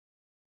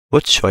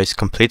Which choice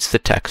completes the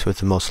text with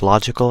the most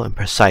logical and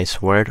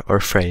precise word or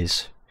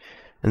phrase?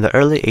 In the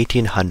early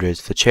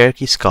 1800s, the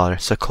Cherokee scholar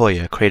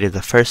Sequoyah created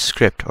the first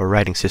script or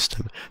writing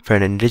system for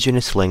an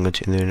indigenous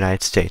language in the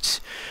United States.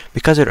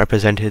 Because it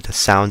represented the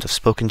sounds of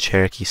spoken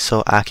Cherokee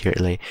so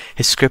accurately,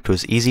 his script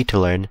was easy to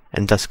learn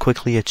and thus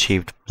quickly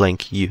achieved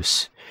blank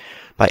use.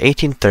 By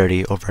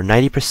 1830, over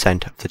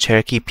 90% of the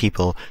Cherokee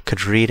people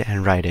could read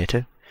and write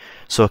it.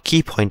 So a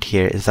key point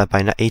here is that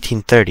by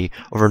 1830,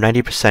 over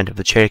 90% of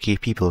the Cherokee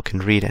people can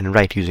read and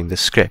write using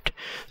this script.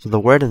 So the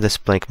word in this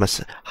blank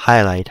must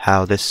highlight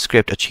how this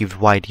script achieved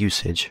wide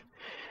usage.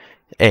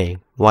 A.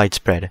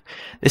 Widespread.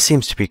 This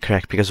seems to be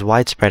correct because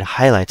widespread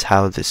highlights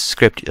how this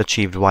script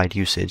achieved wide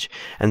usage,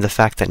 and the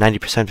fact that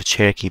 90% of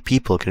Cherokee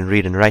people can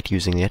read and write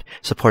using it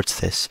supports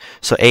this,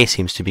 so A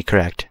seems to be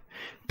correct.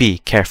 B.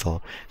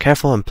 Careful.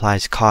 Careful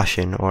implies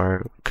caution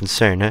or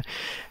concern,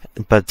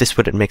 but this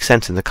wouldn't make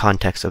sense in the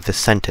context of this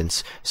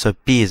sentence, so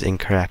B is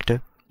incorrect.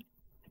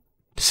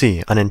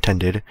 C.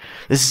 Unintended.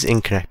 This is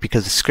incorrect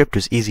because the script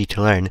was easy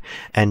to learn,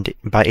 and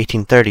by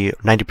 1830,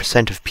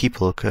 90%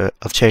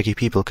 of Cherokee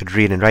people could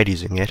read and write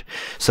using it,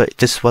 so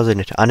this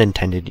wasn't an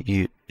unintended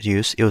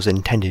use, it was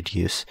intended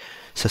use,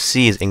 so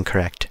C is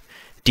incorrect.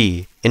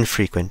 D.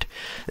 Infrequent.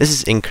 This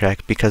is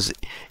incorrect because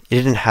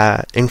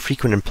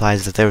infrequent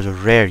implies that there was a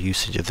rare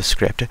usage of the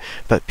script,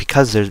 but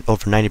because there's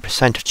over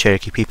 90% of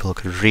Cherokee people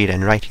could read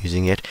and write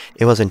using it,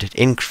 it wasn't an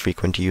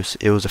infrequent use,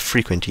 it was a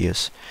frequent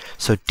use.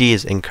 So D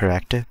is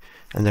incorrect,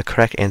 and the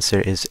correct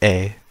answer is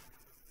A.